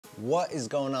What is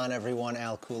going on, everyone?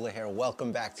 Al Kula here.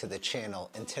 Welcome back to the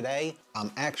channel. And today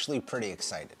I'm actually pretty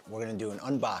excited. We're gonna do an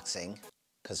unboxing,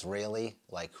 because really,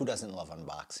 like, who doesn't love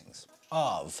unboxings?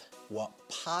 Of what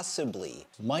possibly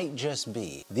might just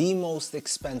be the most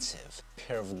expensive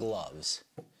pair of gloves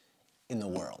in the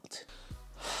world.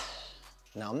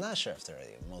 Now, I'm not sure if they're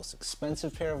the most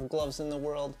expensive pair of gloves in the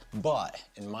world, but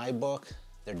in my book,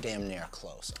 they're damn near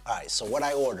close. All right, so what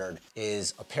I ordered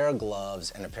is a pair of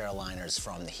gloves and a pair of liners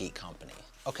from the Heat Company.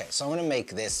 Okay, so I'm gonna make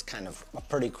this kind of a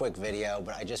pretty quick video,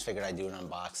 but I just figured I'd do an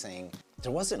unboxing.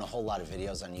 There wasn't a whole lot of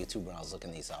videos on YouTube when I was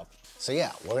looking these up. So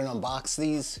yeah, we're gonna unbox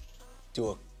these, do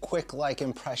a quick like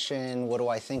impression, what do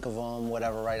I think of them,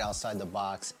 whatever, right outside the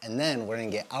box, and then we're gonna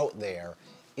get out there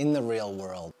in the real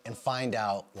world and find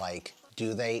out, like,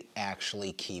 do they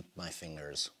actually keep my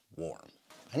fingers warm?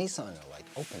 I need something to like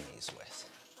open these with.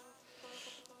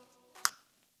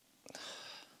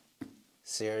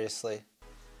 Seriously?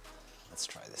 Let's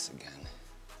try this again.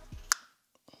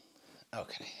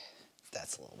 Okay,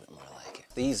 that's a little bit more like it.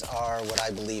 These are what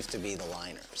I believe to be the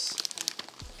liners.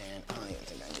 And I don't even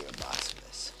think I need a box for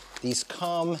this. These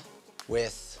come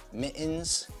with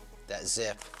mittens that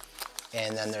zip,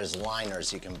 and then there's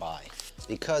liners you can buy.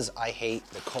 Because I hate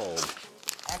the cold,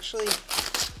 actually,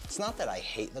 it's not that I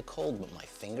hate the cold, but my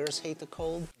fingers hate the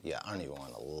cold. Yeah, I don't even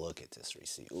want to look at this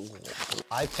receipt. Ooh.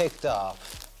 I picked up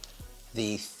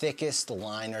the thickest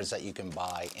liners that you can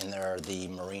buy, and they're the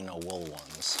merino wool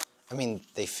ones. I mean,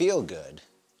 they feel good.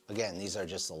 Again, these are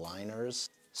just the liners.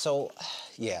 So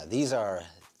yeah, these are,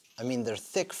 I mean, they're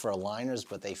thick for liners,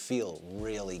 but they feel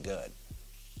really good.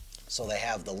 So they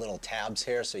have the little tabs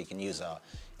here, so you can use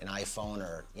an iPhone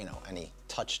or, you know, any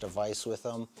touch device with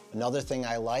them. Another thing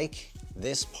I like,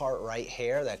 this part right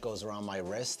here that goes around my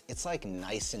wrist, it's like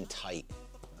nice and tight.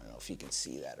 I don't know if you can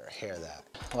see that or hear that.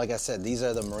 Like I said, these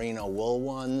are the merino wool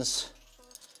ones.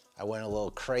 I went a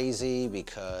little crazy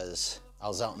because I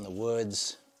was out in the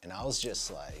woods and I was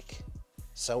just like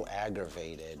so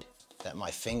aggravated that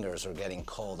my fingers were getting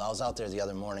cold. I was out there the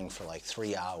other morning for like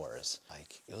 3 hours.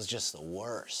 Like, it was just the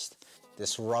worst.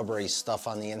 This rubbery stuff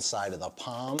on the inside of the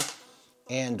palm.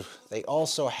 And they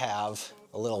also have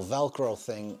a little Velcro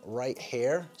thing right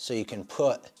here, so you can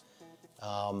put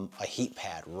a heat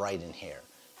pad right in here,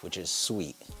 which is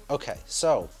sweet. Okay,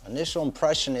 so initial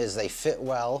impression is they fit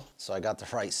well, so I got the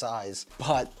right size,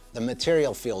 but the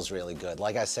material feels really good.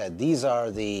 Like I said, these are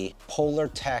the Polar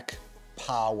Tech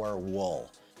Power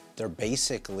Wool. They're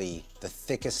basically the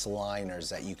thickest liners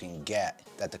that you can get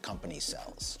that the company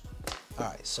sells. All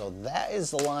right, so that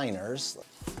is the liners.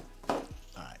 All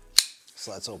right,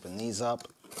 so let's open these up.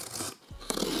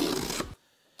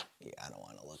 Yeah, I don't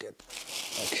want to look at,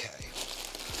 okay.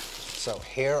 So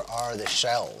here are the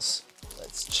shells.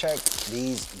 Let's check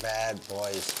these bad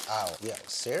boys out. Yeah,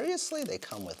 seriously? They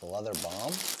come with leather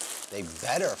balm? They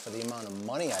better for the amount of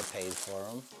money I paid for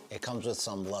them. It comes with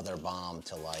some leather balm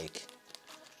to like,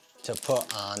 to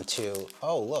put onto,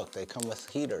 oh look, they come with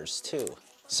heaters too.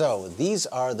 So these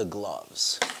are the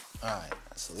gloves. All right,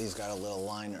 so these got a little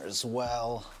liner as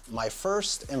well. My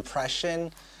first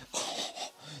impression,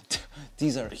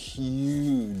 these are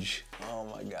huge. Oh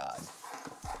my God.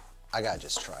 I gotta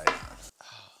just try it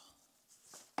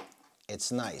on.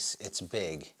 It's nice, it's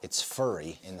big, it's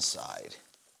furry inside.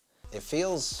 It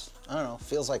feels, I don't know,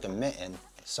 feels like a mitten.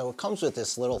 So it comes with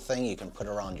this little thing you can put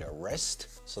around your wrist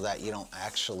so that you don't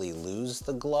actually lose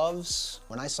the gloves.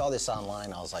 When I saw this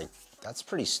online, I was like, that's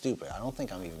pretty stupid. I don't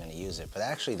think I'm even gonna use it, but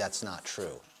actually that's not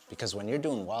true. Because when you're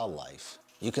doing wildlife,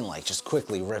 you can like just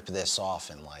quickly rip this off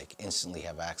and like instantly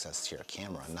have access to your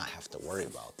camera and not have to worry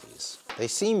about these. They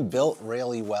seem built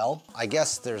really well. I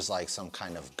guess there's like some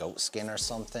kind of goat skin or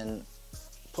something.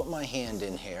 Put my hand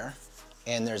in here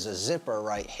and there's a zipper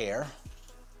right here.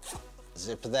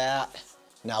 Zip that.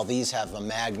 Now these have a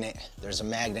magnet. There's a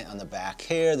magnet on the back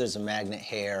here. There's a magnet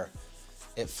here.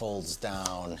 It folds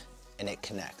down and it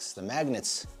connects. The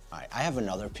magnets, all right, I have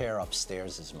another pair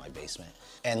upstairs, this is my basement,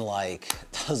 and like,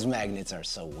 those magnets are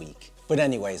so weak. But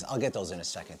anyways, I'll get those in a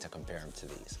second to compare them to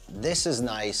these. This is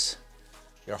nice.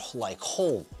 Your like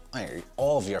whole,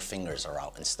 all of your fingers are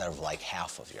out instead of like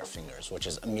half of your fingers, which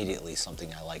is immediately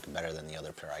something I like better than the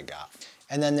other pair I got.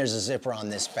 And then there's a zipper on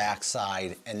this back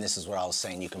side, and this is what I was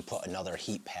saying, you can put another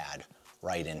heat pad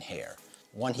right in here.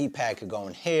 One heat pad could go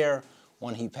in here,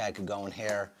 one heat pad could go in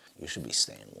here. You should be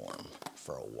staying warm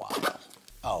for a while.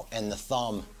 Oh, and the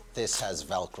thumb, this has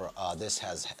Velcro, this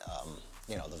has,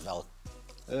 you know, the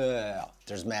Velcro.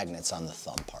 There's magnets on the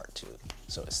thumb part too,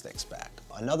 so it sticks back.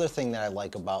 Another thing that I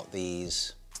like about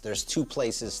these, there's two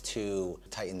places to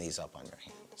tighten these up on your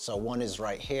hand. So one is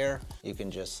right here. You can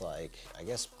just like, I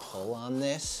guess, pull on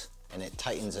this and it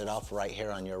tightens it up right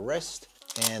here on your wrist.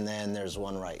 And then there's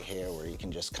one right here where you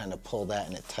can just kind of pull that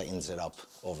and it tightens it up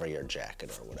over your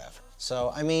jacket or whatever.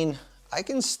 So, I mean, I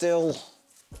can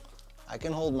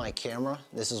hold my camera.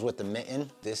 This is with the mitten.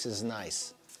 This is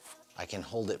nice. I can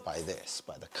hold it by this,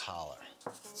 by the collar.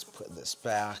 Let's put this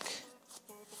back.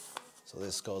 So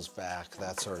this goes back,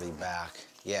 that's already back.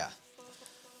 Yeah.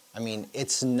 I mean,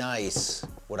 it's nice.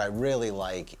 What I really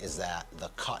like is that the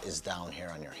cut is down here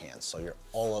on your hands. So your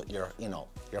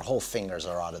whole fingers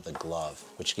are out of the glove,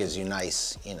 which gives you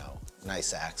nice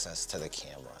access to the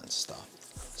camera and stuff.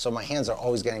 So my hands are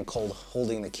always getting cold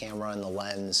holding the camera and the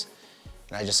lens.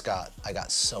 And I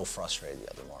got so frustrated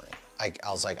the other morning.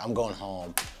 I was like, I'm going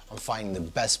home. I'm finding the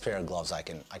best pair of gloves I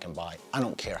can buy. I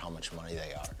don't care how much money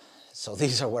they are. So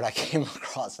these are what I came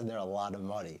across, and they're a lot of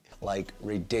money, like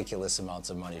ridiculous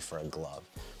amounts of money for a glove.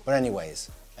 But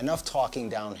anyways, enough talking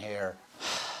down here.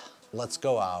 Let's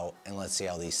go out and let's see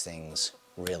how these things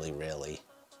really, really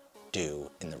do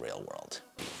in the real world.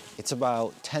 It's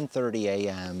about 10:30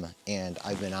 a.m. and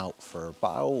I've been out for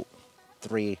about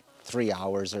three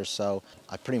hours or so.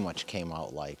 I pretty much came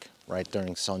out like right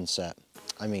during sunset.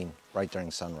 Right during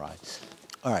sunrise.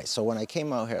 All right, so when I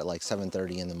came out here at like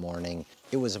 7:30 in the morning,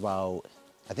 it was about,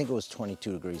 I think it was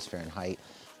 22 degrees Fahrenheit.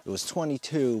 It was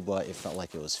 22, but it felt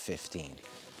like it was 15.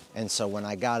 And so when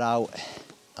I got out,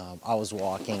 I was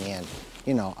walking and,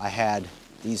 I had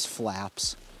these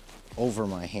flaps over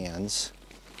my hands.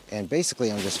 And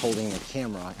basically I'm just holding the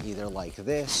camera either like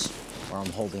this, or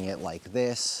I'm holding it like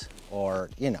this, or,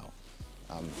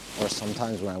 or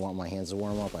sometimes when I want my hands to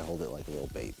warm up, I hold it like a little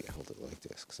baby. I hold it like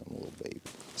this because I'm a little baby.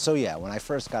 So yeah, when I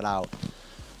first got out,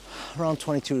 around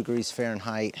 22 degrees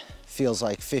Fahrenheit, feels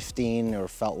like 15 or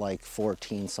felt like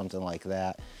 14, something like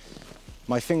that.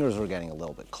 My fingers were getting a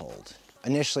little bit cold.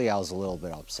 Initially, I was a little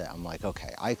bit upset. I'm like,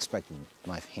 okay, I expected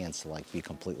my hands to like be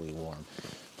completely warm.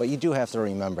 But you do have to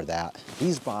remember that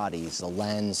these bodies, the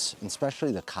lens, and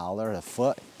especially the collar, the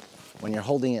foot, when you're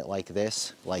holding it like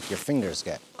this, like your fingers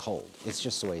get cold. It's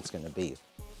just the way it's gonna be.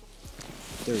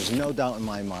 There's no doubt in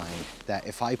my mind that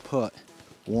if I put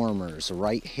warmers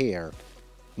right here,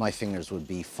 my fingers would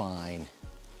be fine,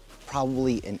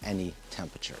 probably in any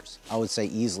temperatures. I would say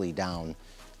easily down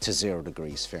to 0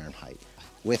 degrees Fahrenheit.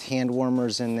 With hand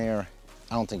warmers in there,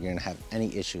 I don't think you're gonna have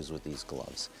any issues with these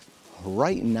gloves.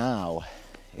 Right now,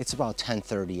 it's about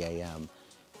 10:30 a.m.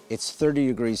 It's 30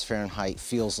 degrees Fahrenheit,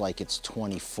 feels like it's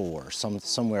 24,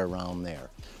 somewhere around there.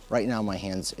 Right now my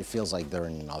hands, it feels like they're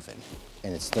in an oven,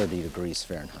 and it's 30 degrees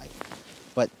Fahrenheit.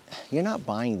 But you're not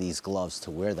buying these gloves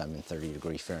to wear them in 30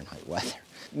 degree Fahrenheit weather.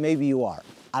 Maybe you are,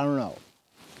 I don't know.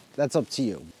 That's up to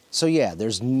you. So yeah,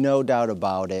 there's no doubt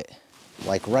about it.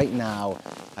 Like right now,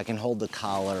 I can hold the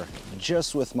collar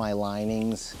just with my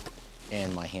linings,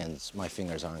 and my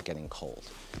fingers aren't getting cold.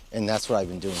 And that's what I've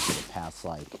been doing for the past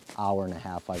like hour and a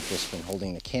half. I've just been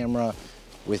holding the camera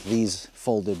with these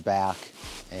folded back,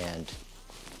 and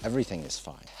everything is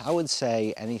fine. I would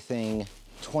say anything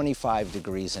 25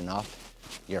 degrees and up,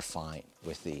 you're fine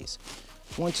with these.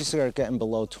 Once you start getting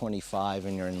below 25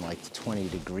 and you're in like the 20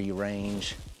 degree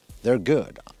range, they're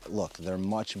good. Look, they're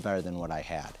much better than what I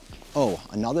had. Oh,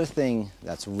 another thing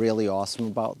that's really awesome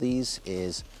about these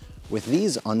is with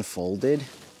these unfolded,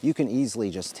 you can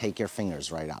easily just take your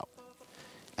fingers right out,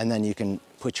 and then you can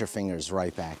put your fingers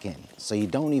right back in. So you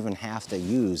don't even have to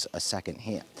use a second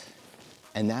hand.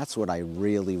 And that's what I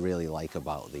really, really like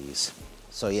about these.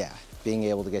 So yeah, being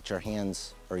able to get your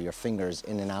hands or your fingers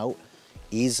in and out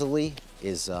easily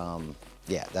is,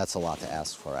 yeah, that's a lot to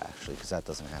ask for actually, because that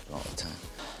doesn't happen all the time.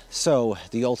 So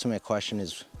the ultimate question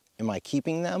is, am I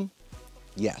keeping them?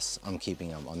 Yes, I'm keeping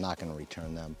them. I'm not gonna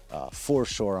return them. For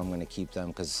sure, I'm gonna keep them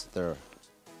because they're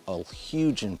a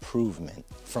huge improvement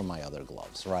from my other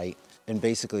gloves, right? And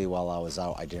basically while I was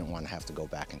out, I didn't want to have to go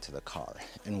back into the car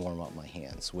and warm up my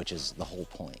hands, which is the whole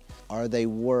point. Are they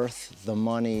worth the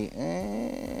money?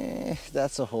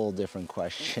 That's a whole different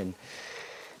question.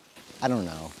 I don't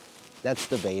know. That's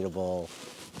debatable.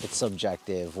 It's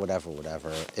subjective,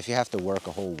 whatever. If you have to work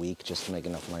a whole week just to make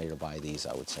enough money to buy these,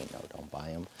 I would say no, don't buy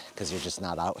them, because you're just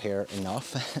not out here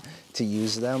enough to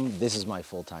use them. This is my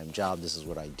full-time job. This is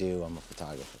what I do. I'm a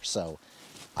photographer. So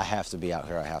I have to be out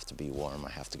here. I have to be warm.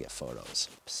 I have to get photos.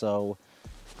 So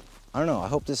I don't know. I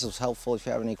hope this was helpful. If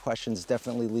you have any questions,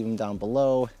 definitely leave them down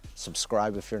below.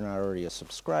 Subscribe if you're not already a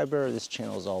subscriber. This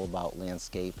channel is all about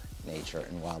landscape, nature,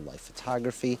 and wildlife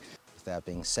photography. With that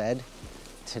being said,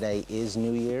 today is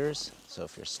New Year's, so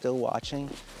if you're still watching,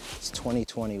 it's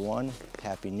 2021.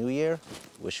 Happy New Year.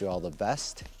 Wish you all the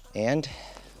best, and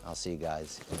I'll see you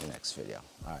guys in the next video.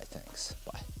 All right, thanks.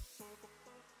 Bye.